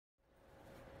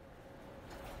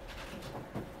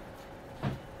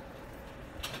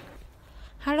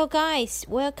Hello guys,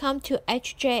 welcome to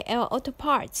HJL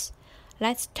Autoparts.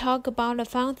 Let's talk about the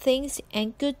fun things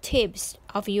and good tips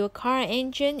of your car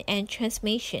engine and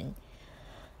transmission.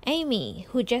 Amy,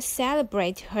 who just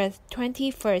celebrated her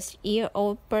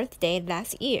 21st-year-old birthday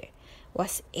last year,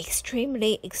 was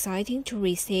extremely excited to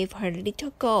receive her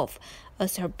little Golf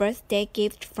as her birthday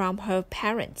gift from her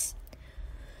parents.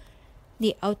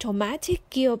 The automatic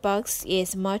gearbox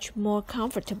is much more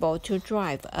comfortable to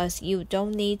drive as you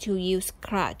don't need to use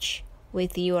clutch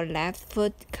with your left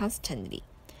foot constantly.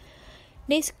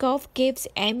 This Golf gives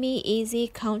Amy easy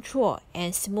control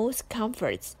and smooth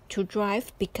comforts to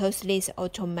drive because this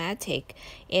automatic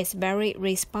is very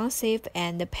responsive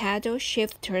and the pedal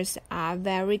shifters are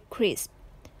very crisp.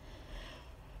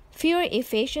 Fuel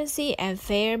efficiency and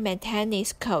fair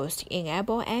maintenance costs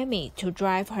enable Amy to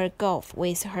drive her Golf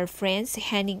with her friends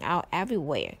hanging out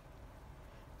everywhere.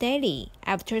 Daily,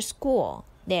 after school,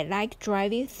 they like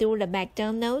driving through the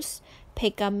McDonald's,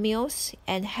 pick up meals,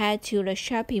 and head to the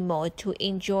shopping mall to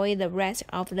enjoy the rest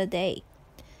of the day.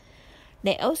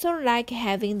 They also like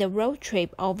having the road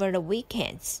trip over the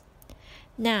weekends.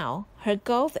 Now, her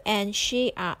Golf and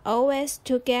she are always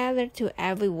together to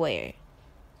everywhere.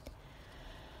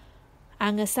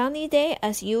 On a sunny day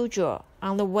as usual,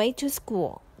 on the way to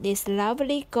school, this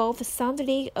lovely Golf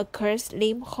suddenly occurs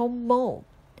leave home mode.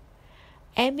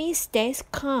 Amy stays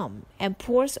calm and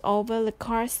pulls over the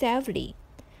car safely.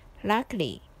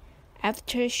 Luckily,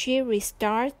 after she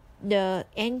restarts the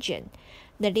engine,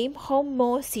 the leave home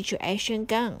mode situation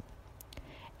gone.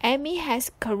 Amy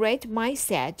has correct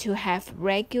mindset to have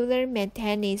regular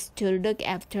maintenance to look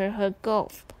after her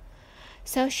Golf.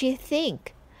 So she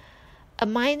thinks, a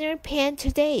minor pain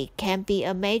today can be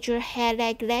a major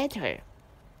headache later.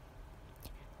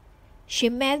 She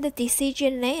made the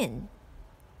decision then.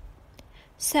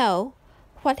 So,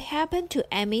 what happened to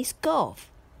Amy's Golf?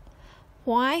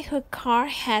 Why her car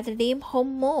had leave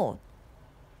home mode?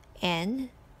 And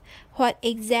what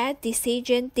exact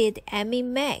decision did Amy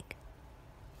make?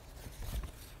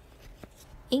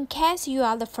 In case you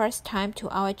are the first time to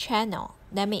our channel,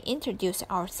 let me introduce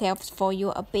ourselves for you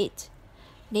a bit.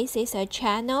 This is a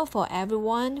channel for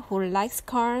everyone who likes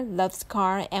car, loves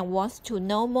car, and wants to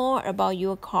know more about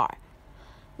your car.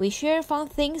 We share fun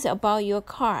things about your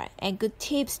car and good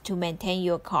tips to maintain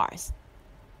your cars.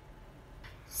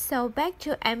 So back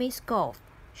to Amy's Golf.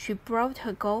 She brought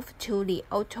her Golf to the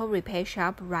auto repair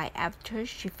shop right after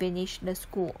she finished the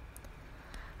school.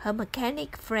 Her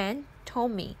mechanic friend,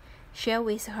 Tommy, shared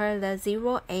with her the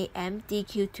 0Am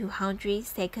Dq200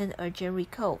 second urgent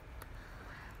recall.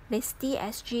 This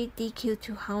DSG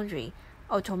Dq200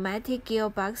 automatic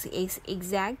gearbox is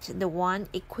exactly the one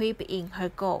equipped in her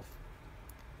Golf.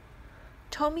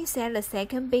 Tommy said the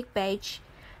second big batch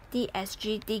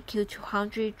DSG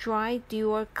Dq200 dry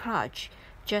dual clutch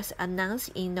just announced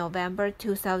in November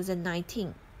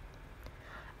 2019.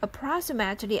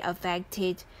 Approximately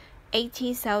affected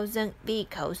 80,000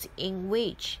 vehicles, in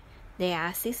which there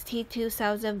are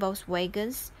 62,000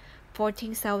 Volkswagens,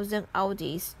 14,000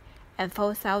 Audis, and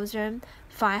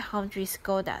 4,500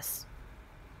 Skodas.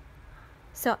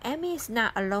 So Amy is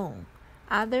not alone.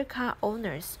 Other car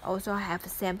owners also have the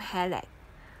same headache,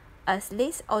 as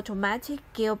these automatic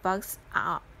gearboxes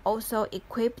are also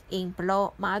equipped in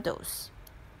below models.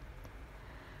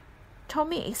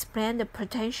 Tommy explained the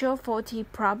potential faulty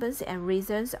problems and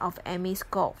reasons of Amy's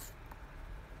Golf.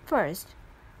 First,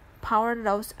 power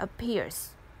loss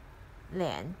appears.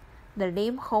 Then, the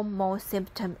leave home mode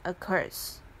symptom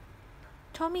occurs.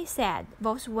 Tommy said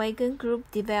Volkswagen Group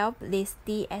developed this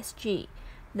DSG,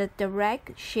 the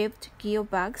direct shift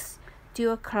gearbox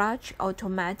dual clutch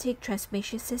automatic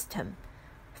transmission system,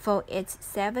 for its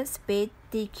 7-speed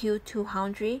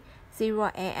Dq200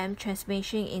 0Am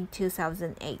transmission in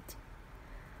 2008.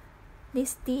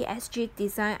 This DSG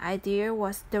design idea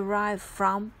was derived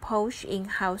from Porsche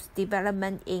in-house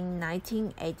development in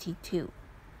 1982.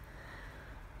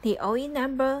 The OE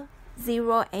number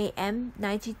 0Am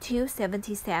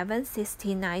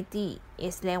 927769D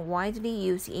is then widely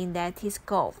used in latest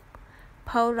Golf,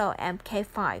 Polo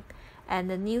MK5, and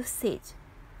the new Seat,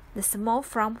 the small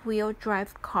front-wheel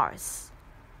drive cars.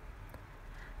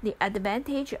 The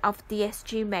advantage of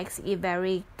DSG makes it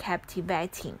very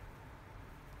captivating.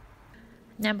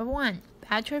 Number 1.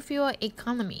 Better fuel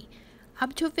economy.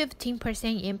 Up to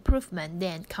 15% improvement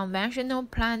than conventional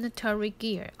planetary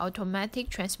gear automatic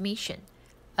transmission,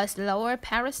 as lower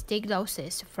parasitic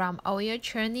losses from oil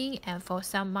churning and for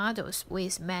some models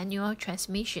with manual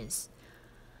transmissions.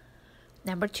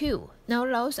 Number 2. No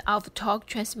loss of torque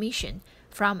transmission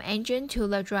from engine to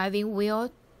the driving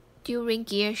wheel during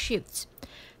gear shifts.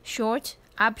 Short,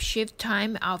 upshift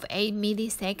time of 8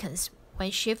 milliseconds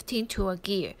when shifting to a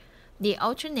gear. The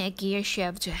alternate gear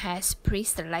shift has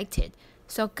pre-selected,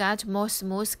 so got more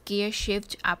smooth gear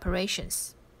shift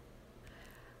operations.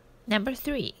 Number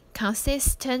 3.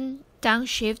 Consistent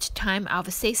downshift time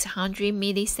of 600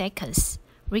 milliseconds,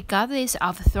 regardless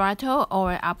of throttle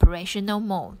or operational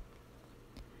mode.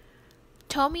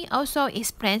 Tommy also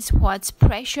explains what's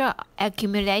pressure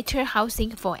accumulator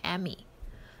housing for AMI.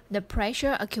 The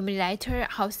pressure accumulator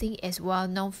housing is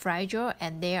well-known fragile,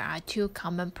 and there are two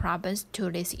common problems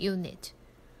to this unit.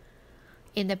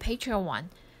 In the picture 1,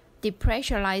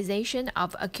 depressurization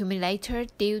of accumulator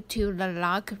due to the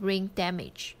lock ring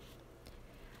damage.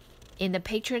 In the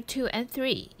picture 2 and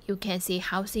 3, you can see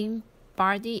housing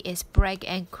body is break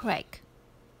and crack.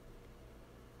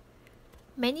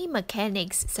 Many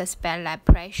mechanics suspect that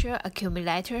pressure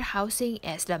accumulator housing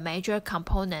is the major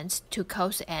component to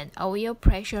cause an oil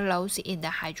pressure loss in the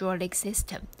hydraulic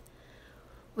system.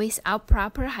 Without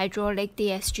proper hydraulic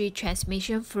DSG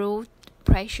transmission fluid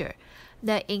pressure,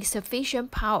 the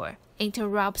insufficient power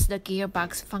interrupts the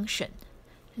gearbox function.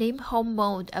 Limp home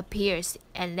mode appears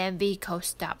and then vehicle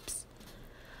stops.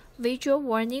 Visual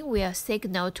warning will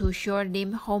signal to show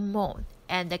limp home mode,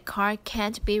 and the car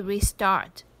can't be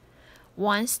restarted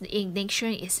once the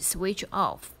ignition is switched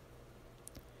off.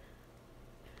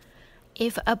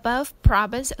 If above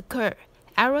problems occur,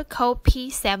 error code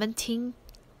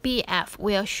P17BF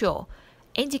will show,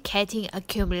 indicating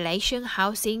accumulation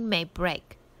housing may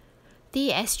break.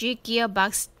 DSG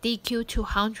gearbox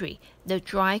Dq200, the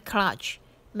dry clutch,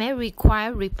 may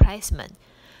require replacement,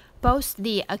 both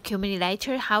the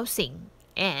accumulator housing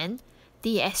and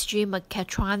DSG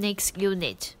mechatronics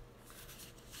unit.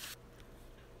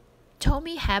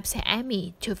 Tommy helps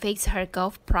Amy to fix her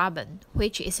Golf problem,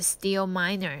 which is still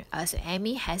minor as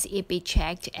Amy has it be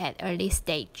checked at early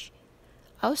stage.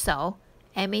 Also,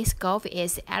 Amy's Golf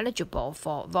is eligible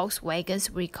for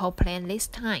Volkswagen's recall plan this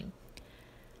time.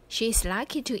 She is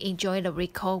lucky to enjoy the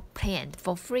recall plan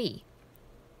for free.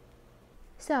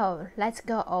 So, let's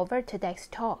go over today's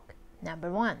talk.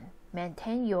 Number 1.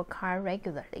 Maintain your car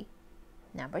regularly.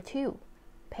 Number 2.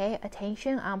 Pay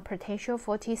attention on potential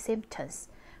faulty symptoms,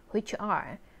 which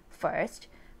are: first,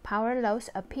 power loss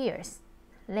appears,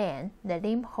 then the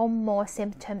limp home mode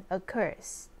symptom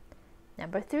occurs.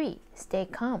 Number 3, stay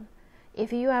calm.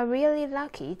 If you are really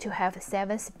lucky to have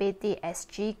 7-speed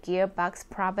DSG gearbox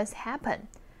problems happen,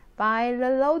 buy the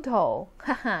lotto.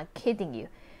 Haha, kidding you.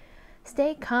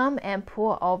 Stay calm and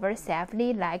pull over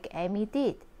safely like Amy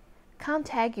did.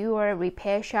 Contact your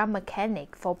repair shop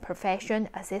mechanic for professional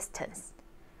assistance.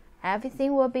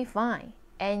 Everything will be fine,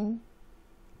 and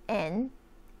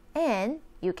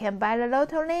you can buy the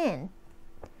lotto then.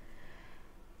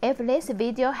 If this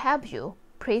video helped you,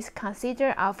 please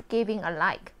consider of giving a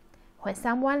like. When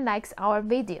someone likes our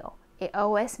video, it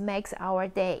always makes our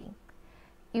day.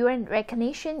 Your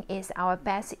recognition is our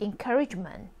best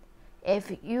encouragement.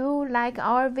 If you like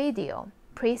our video,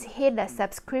 please hit the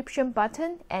subscription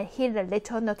button and hit the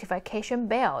little notification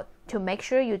bell to make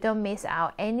sure you don't miss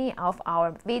out any of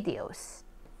our videos.